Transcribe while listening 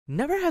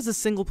Never has a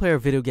single-player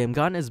video game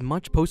gotten as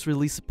much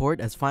post-release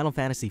support as Final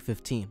Fantasy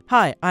 15.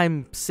 Hi,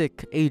 I'm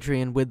Sick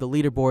Adrian with the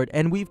Leaderboard,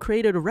 and we've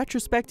created a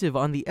retrospective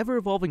on the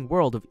ever-evolving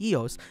world of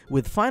EOS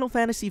with Final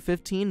Fantasy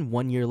 15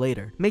 1 year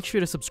later. Make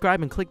sure to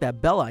subscribe and click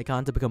that bell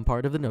icon to become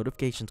part of the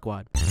notification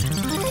squad.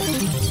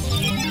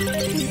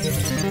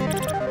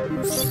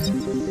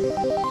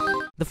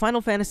 The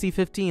Final Fantasy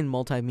 15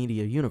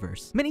 multimedia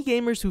universe. Many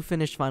gamers who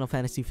finished Final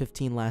Fantasy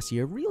 15 last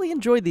year really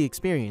enjoyed the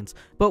experience,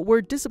 but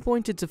were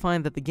disappointed to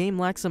find that the game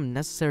lacked some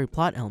necessary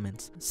plot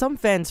elements. Some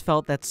fans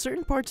felt that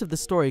certain parts of the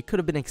story could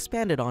have been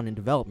expanded on in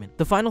development.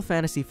 The Final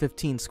Fantasy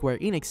 15 Square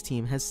Enix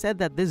team has said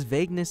that this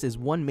vagueness is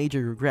one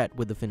major regret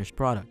with the finished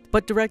product.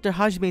 But director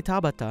Hajime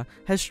Tabata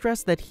has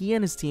stressed that he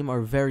and his team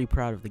are very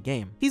proud of the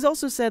game. He's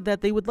also said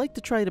that they would like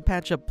to try to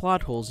patch up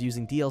plot holes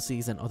using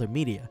DLCs and other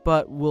media,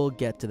 but we'll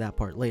get to that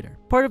part later.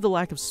 Part of the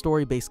lack of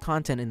story-based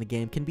content in the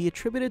game can be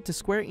attributed to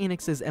Square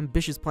Enix's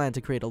ambitious plan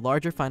to create a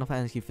larger Final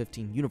Fantasy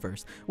 15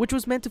 universe, which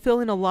was meant to fill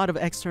in a lot of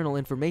external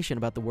information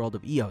about the world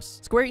of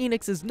EOS. Square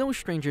Enix is no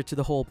stranger to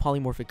the whole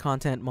polymorphic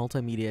content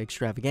multimedia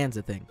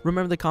extravaganza thing.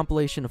 Remember the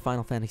compilation of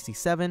Final Fantasy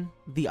VII,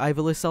 the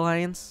Ivalice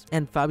Alliance,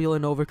 and Fabula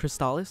Nova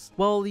Crystallis?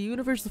 Well, the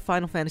universe of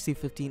Final Fantasy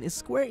 15 is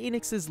Square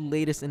Enix's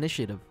latest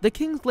initiative. The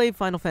Kingsglaive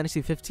Final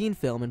Fantasy 15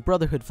 film and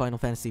Brotherhood Final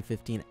Fantasy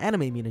 15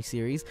 anime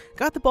miniseries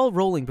got the ball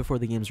rolling before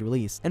the game's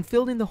release, and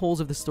filled in the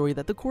holes of the story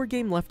that the core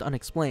game left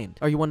unexplained.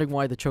 Are you wondering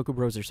why the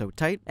Chocobros are so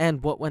tight?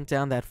 And what went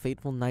down that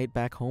fateful night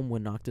back home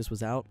when Noctis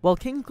was out? Well,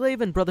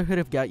 Kingsglaive and Brotherhood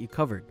have got you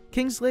covered.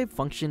 Kingsglaive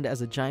functioned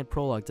as a giant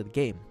prologue to the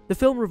game. The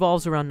film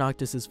revolves around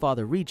Noctis'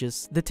 father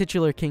Regis, the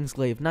titular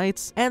Kingsglaive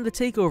Knights, and the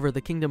takeover of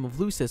the Kingdom of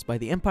Lucis by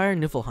the Empire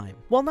Niflheim.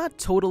 While not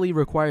totally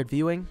required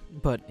viewing,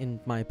 but in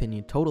my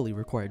opinion totally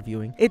required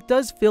viewing, it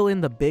does fill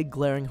in the big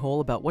glaring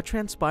hole about what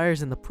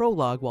transpires in the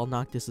prologue while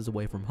Noctis is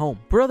away from home.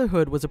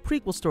 Brotherhood was a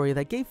prequel story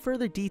that gave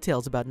further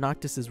details about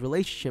Noctis'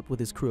 relationship with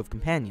his crew of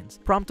companions,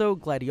 Prompto,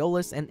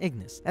 Gladiolus, and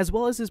Ignis, as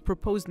well as his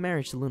proposed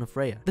marriage to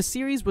Lunafreya. The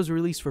series was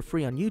released for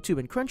free on YouTube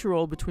and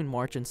Crunchyroll between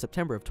March and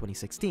September of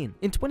 2016.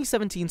 In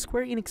 2017,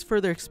 Square Enix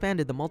further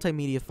expanded the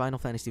multimedia Final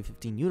Fantasy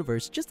 15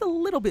 universe just a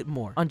little bit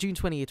more. On June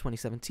 28,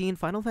 2017,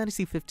 Final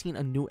Fantasy 15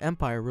 A New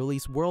Empire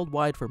released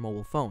worldwide for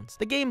mobile phones.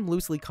 The game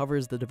loosely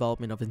covers the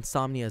development of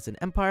Insomnia as an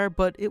empire,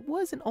 but it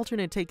was an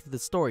alternate take to the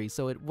story,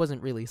 so it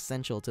wasn't really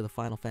essential to the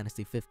Final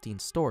Fantasy 15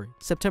 story.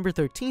 September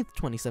 13th,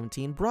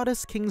 2017 brought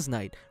us King's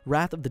Knight,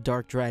 Wrath of the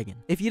Dark Dragon.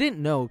 If you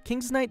didn't know,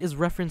 King's Knight is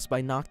referenced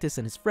by Noctis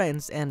and his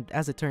friends, and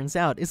as it turns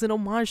out, is an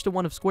homage to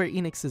one of Square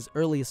Enix's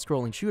earliest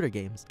scrolling shooter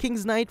games,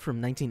 King's Knight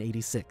from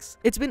 1986.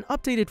 It's been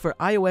updated for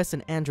iOS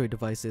and Android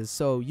devices,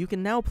 so you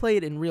can now play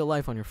it in real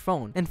life on your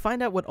phone, and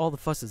find out what all the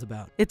fuss is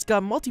about. It's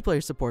got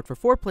multiplayer support for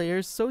 4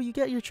 players, so you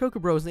get your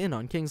Chocobros in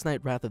on King's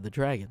Knight Wrath of the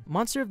Dragon.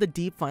 Monster of the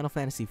Deep Final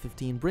Fantasy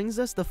 15 brings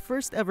us the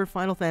first ever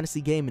Final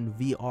Fantasy game in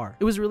VR.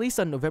 It was released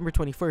on November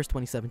 21st,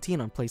 2017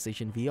 on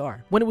PlayStation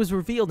VR. When it was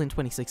revealed in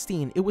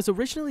 2016, it was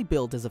originally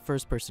billed as a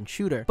first-person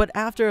shooter, but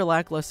after a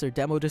lackluster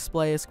demo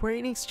display, Square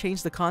Enix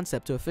changed the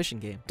concept to a fishing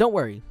game. Don't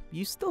worry,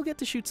 you still get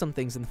to shoot some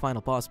things in the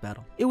final boss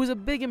battle. It was a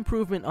big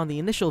improvement on the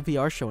initial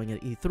VR showing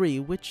at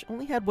E3, which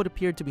only had what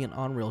appeared to be an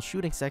on-rail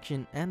shooting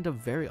section and a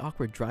very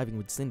awkward driving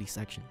with Cindy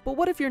section. But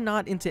what if you're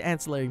not into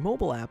ancillary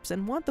mobile apps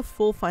and want the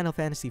full Final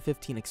Fantasy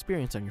 15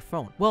 experience on your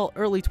phone? Well,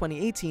 early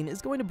 2018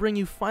 is going to bring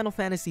you Final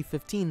Fantasy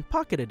 15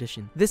 Pocket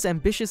Edition. This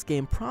ambitious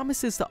game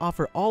promises to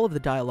offer all of the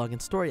dialogue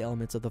and story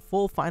elements of the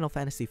full Final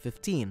Fantasy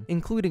 15,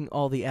 including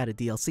all the added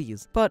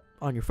DLCs, but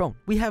on your phone.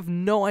 We have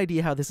no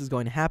idea how this is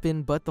going to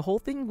happen, but the whole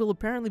thing will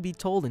apparently be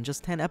told in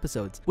just 10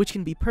 episodes, which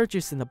can be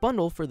purchased in a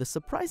bundle for the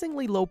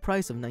surprisingly low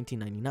price of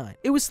 $19.99.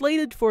 It was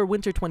slated for a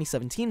winter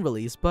 2017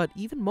 release, but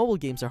even mobile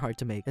games are hard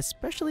to make,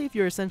 especially if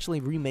you're essentially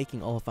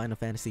remaking all of Final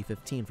Fantasy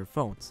 15 for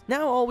phones.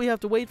 Now all we have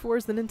to wait for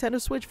is the Nintendo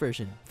Switch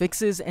version.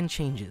 Fixes and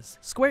changes.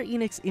 Square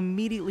Enix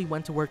immediately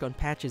went to work on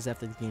patches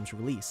after the game's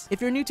release.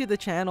 If you're new to the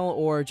channel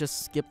or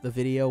just skip the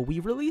video, we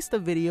released a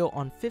video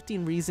on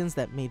 15 reasons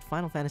that made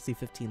Final Fantasy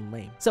 15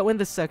 lame. So in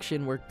this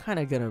section, we're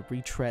kinda gonna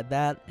retread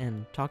that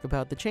and talk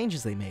about the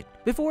changes they made.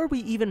 Before we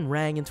even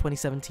rang in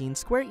 2017,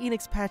 Square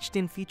Enix patched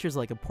in features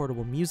like a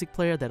portable music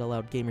player that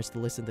allowed gamers to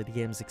listen to the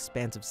game's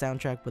expansive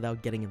soundtrack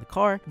without getting in the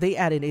car. They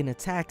added in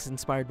attacks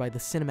inspired by the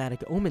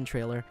cinematic Omen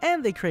trailer,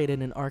 and they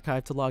created an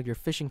archive to log your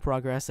fishing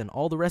progress and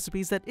all the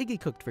recipes that Iggy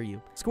cooked for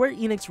you. Square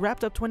Enix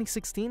wrapped up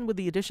 2016 with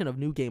the addition of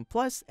New Game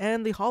Plus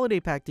and the Holiday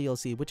Pack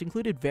DLC, which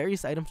included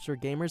various items for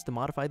gamers to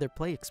modify their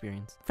play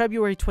experience.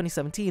 February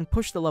 2017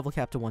 pushed the level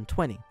cap to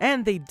 120,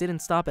 and they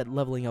didn't stop at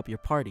leveling up your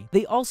party.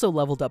 They also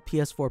leveled up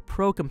PS4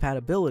 Pro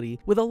compatibility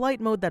with a light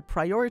mode that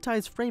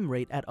prioritized frame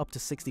rate at up to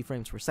 60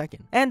 frames per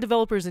second, and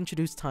developers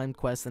introduced timed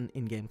quests and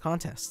in-game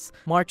contests.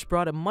 March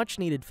brought a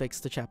much-needed fix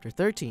to Chapter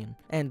 13,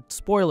 and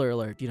spoiler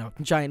alert,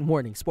 giant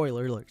warning,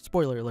 spoiler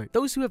alert.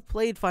 Those who have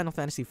played Final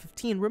Fantasy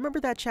 15 remember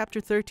that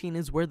Chapter 13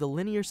 is where the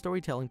linear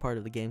storytelling part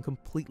of the game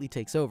completely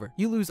takes over.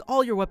 You lose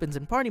all your weapons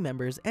and party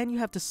members, and you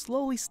have to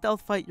slowly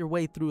stealth fight your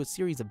way through a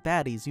series of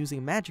baddies using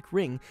a magic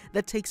ring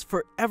that takes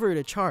forever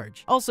to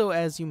charge. Also,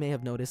 as you may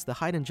have noticed, the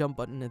hide and jump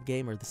button in the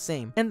game are the same,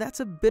 game, and that's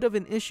a bit of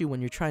an issue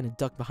when you're trying to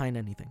duck behind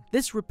anything.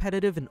 This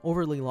repetitive and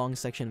overly long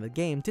section of the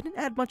game didn't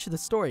add much to the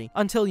story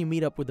until you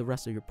meet up with the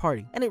rest of your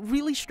party, and it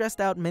really stressed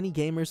out many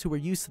gamers who were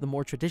used to the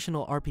more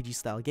traditional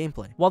RPG-style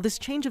gameplay. While this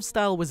change of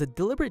style was a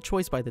deliberate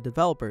choice by the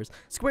developers,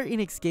 Square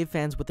Enix gave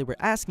fans what they were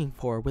asking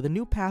for with a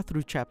new path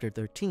through Chapter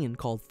 13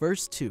 called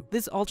Verse 2.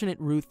 This alternate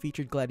route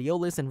featured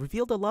Gladiolus and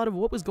revealed a lot of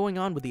what was going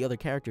on with the other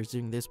characters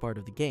during this part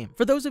of the game.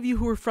 For those of you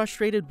who were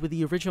frustrated with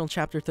the original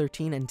Chapter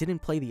 13 and didn't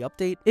play the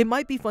update, it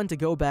might be fun to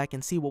go back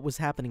and see what was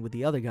happening with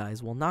the other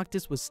guys while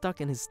Noctis was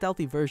stuck in his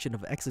stealthy version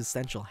of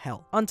existential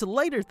hell. On to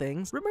lighter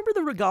things, remember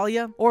the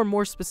Regalia? Or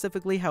more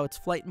specifically, how its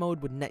flight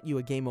mode would net you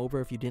a game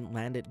over if you didn't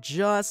land it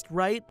just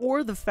right?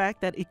 Or the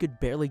fact that it could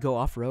barely go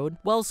off-road?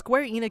 Well,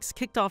 Square Enix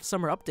kicked off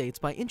summer updates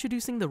by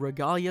introducing the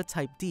Regalia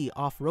Type D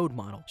off-road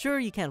model. Sure,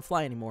 you can't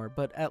fly anymore,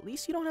 but at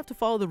least you don't have to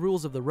follow the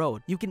rules of the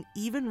road. You can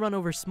even run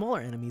over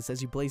smaller enemies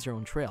as you blaze your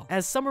own trail.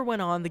 As summer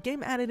went on, the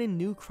game added in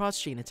new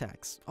cross-chain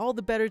attacks, all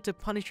the better to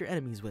punish your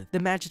enemies with. The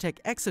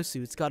Magitech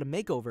exosuits got a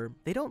makeover.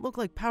 They don't look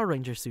like Power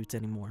Ranger suits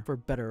anymore, for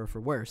better or for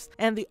worse.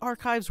 And the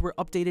archives were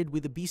updated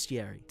with the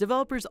bestiary.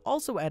 Developers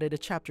also added a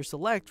chapter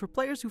select for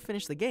players who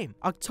finished the game.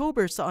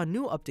 October saw a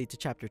new update to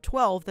Chapter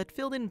 12 that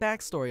filled in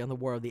backstory on the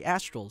War of the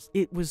Astrals.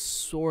 It was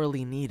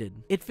sorely needed.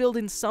 It filled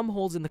in some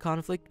holes in the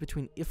conflict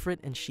between Ifrit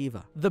and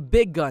Shiva. The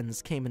big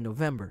guns came in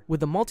November, with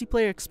the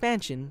multiplayer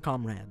expansion,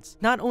 Comrades.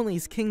 Not only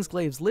is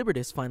Kingsglave's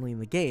Libertas finally in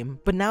the game,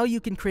 but now you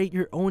can create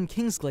your own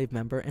Kingsglaive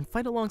member and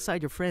fight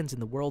alongside your friends in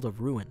the world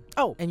of Ruin.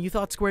 Oh, and you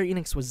thought Square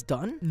Enix was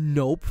done?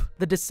 Nope.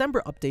 The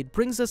December update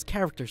brings us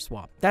character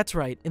swap. That's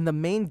right, in the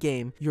main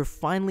game, you're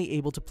finally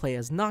able to play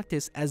as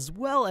Noctis as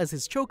well as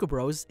his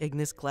Chocobros,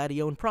 Ignis,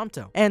 Gladio, and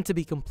Prompto. And to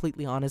be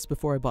completely honest,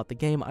 before I bought the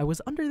game, I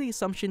was under the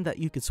assumption that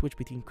you could switch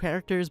between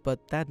characters,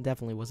 but that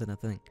definitely wasn't a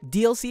thing.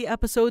 DLC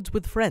episodes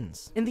with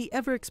friends. In the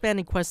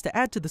ever-expanding quest to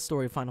add to the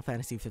story of Final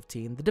Fantasy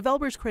XV, the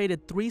developers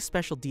created 3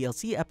 special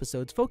DLC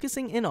episodes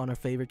focusing in on our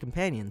favorite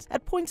companions,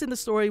 at points in the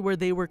story where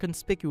they were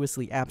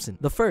conspicuously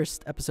absent. The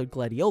first, episode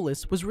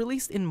Gladiolus, was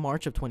released in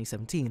March of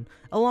 2017,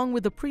 along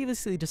with the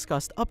previously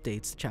discussed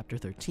updates to Chapter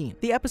 13.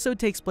 The episode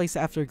takes place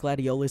after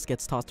Gladiolus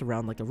gets tossed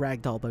around like a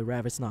ragdoll by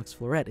Ravis Nox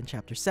Florette in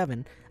Chapter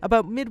 7,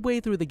 about midway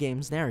through the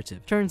game's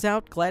narrative. Turns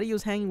out,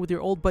 Gladio's hanging with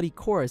your old buddy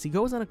Cor as he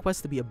goes on a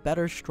quest to be a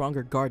better,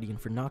 stronger guardian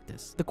for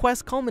Noctis. The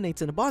quest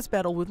culminates in a boss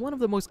battle with one of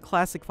the most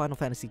classic Final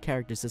Fantasy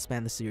characters to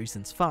span the series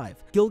since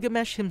 5,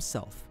 Gilgamesh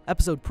himself.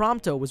 Episode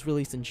Prompto was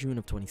released in June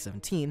of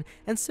 2017,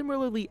 and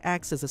similarly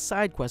acts as a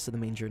side quest to the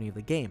main journey of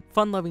the game.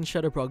 Fun-loving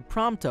Shutterbug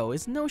Prompto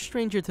is no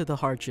stranger to the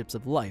hardships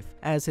of life,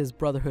 as his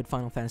Brotherhood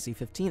Final Fantasy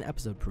XV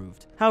episode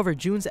proved. However,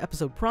 June's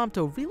episode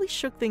Prompto really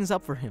shook things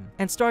up for him,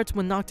 and starts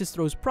when Noctis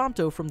throws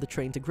Prompto from the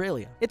train to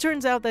Gralia. It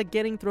turns out that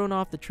getting thrown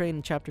off the train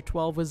in Chapter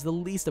 12 was the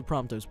least of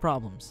Prompto's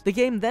problems. The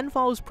game then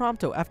follows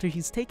Prompto after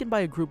he's taken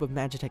by a group of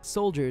Magitech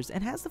soldiers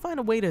and has to find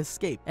a way to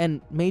escape.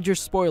 And major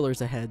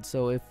spoilers ahead,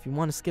 so if you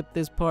want to skip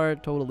this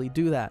part, totally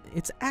do that.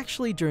 It's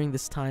actually during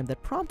this time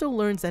that Prompto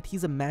learns that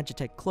he's a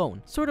Magitech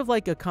clone, sort of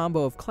like a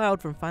combo of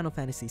Cloud from Final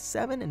Fantasy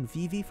VII and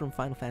Vivi from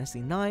Final Fantasy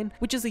IX,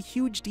 which is a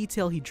huge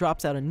detail he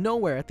drops out of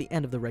nowhere at the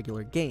end of the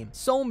regular game.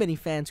 So many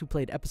fans who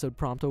played episode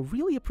Prompto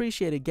really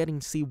appreciated getting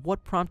to see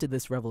what prompted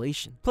this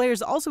revelation.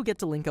 Players also get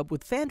to link up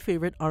with fan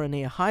favorite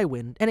Aranea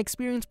Highwind and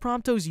experience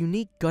Prompto's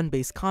unique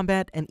gun-based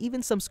combat and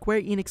even some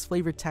Square Enix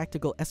flavored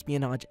tactical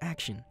espionage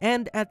action.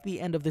 And at the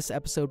end of this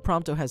episode,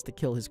 Prompto has to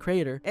kill his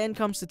creator and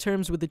comes to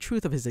terms with the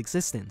truth of his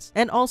existence.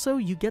 And also,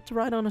 you get to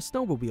ride on a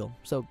snowmobile,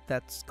 so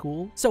that's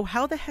cool. So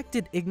how the heck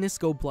did Ignis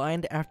go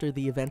blind after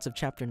the events of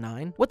Chapter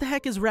 9? What the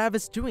heck is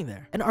Ravis doing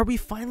there? And are we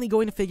finally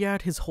going to figure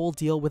out his whole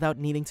deal without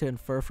needing to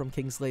infer from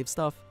Kingslave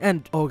stuff?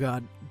 And oh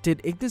god,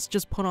 did Ignis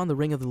just put on the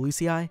Ring of the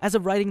Lucii? As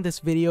of writing this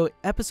video,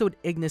 episode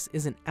Ignis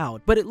isn't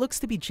out, but it looks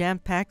to be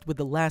jam-packed with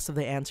the last of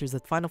the answers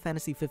that Final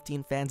Fantasy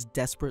XV fans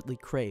desperately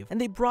crave. And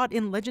they brought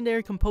in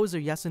legendary composer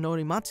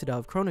Yasunori Matsuda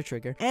of Chrono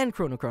Trigger and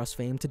Chrono Cross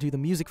fame to do the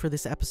music for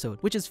this episode,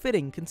 which is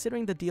fitting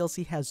considering the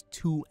DLC has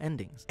 2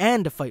 endings,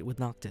 and a fight with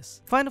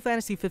Noctis. Final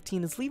Fantasy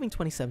XV is leaving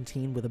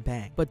 2017 with a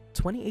bang, but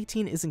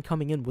 2018 isn't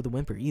coming in with a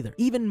whimper either.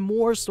 Even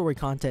more story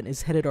content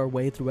is headed our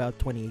way throughout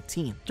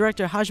 2018.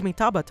 Director Hajime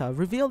Tabata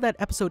revealed that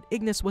episode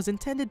Ignis was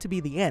intended to be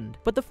the end,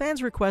 but the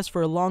fans' request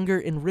for a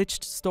longer,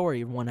 enriched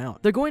story won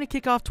out. They're going to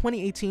kick off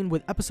 2018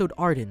 with episode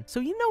Arden, so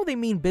you know they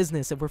mean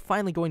business if we're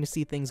finally going to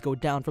see things go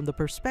down from the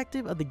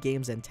perspective of the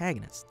game's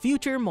antagonist.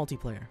 Future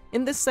multiplayer.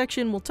 In this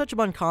section, we'll touch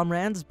upon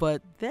Comrades,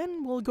 but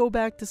then we'll go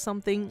back to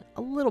something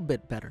a little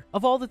bit better.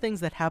 Of all the things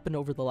that happened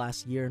over the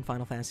last year in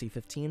Final Fantasy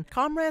XV,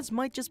 Comrades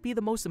might just be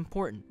the most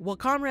important. While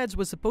Comrades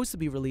was supposed to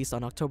be released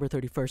on October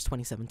 31st,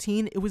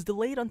 2017, it was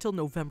delayed until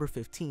November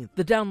 15th.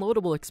 The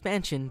downloadable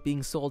expansion,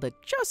 being sold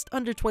at just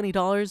under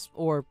 $20,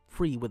 or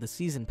free with a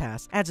season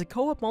pass, adds a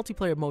co-op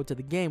multiplayer mode to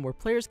the game where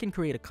players can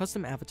create a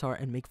custom avatar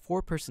and make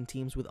 4-person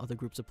teams with other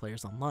groups of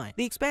players online.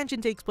 The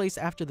expansion takes place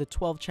after the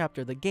 12th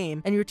chapter of the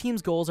game, and your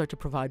team's goals are to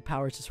provide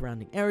power to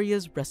surrounding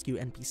areas, rescue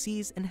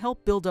NPCs, and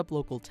help build up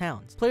local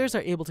towns. Players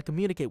are able to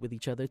communicate with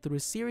each other through a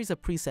series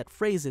of preset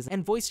phrases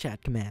and voice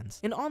chat commands.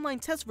 An online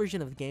test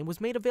version of the game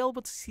was made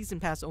available to season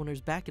pass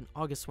owners back in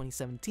August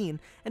 2017,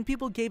 and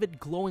people gave it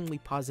glowingly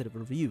positive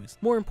reviews.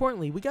 More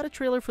importantly, we got a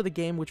trailer for the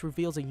game which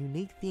reveals a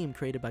unique theme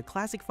created by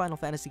classic Final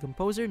Fantasy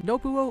composer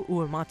Nobuo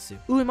Uematsu.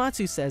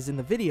 Uematsu says in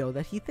the video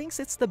that he thinks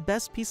it's the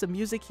best piece of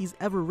music he's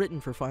ever written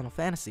for Final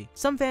Fantasy.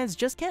 Some fans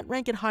just can't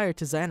rank it higher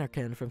to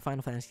Xanarkand from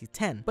Final Fantasy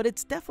X, but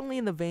it's definitely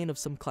in the vein of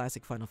some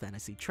classic Final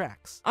Fantasy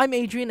tracks. I'm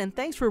Adrian, and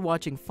thanks for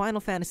watching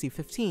Final Fantasy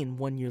 15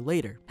 1 year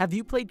later. Have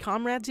you played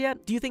Comrades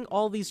yet? Do you think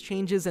all these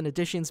changes and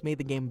additions made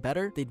the game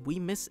better? Did we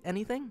miss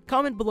anything?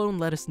 Comment below and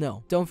let us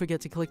know. Don't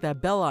forget to click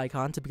that bell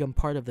icon to become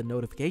part of the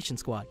notification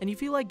squad. And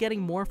if you feel like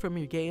getting more from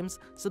your games,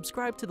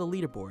 subscribe to the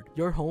Leaderboard,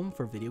 your home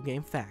for video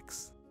game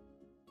facts.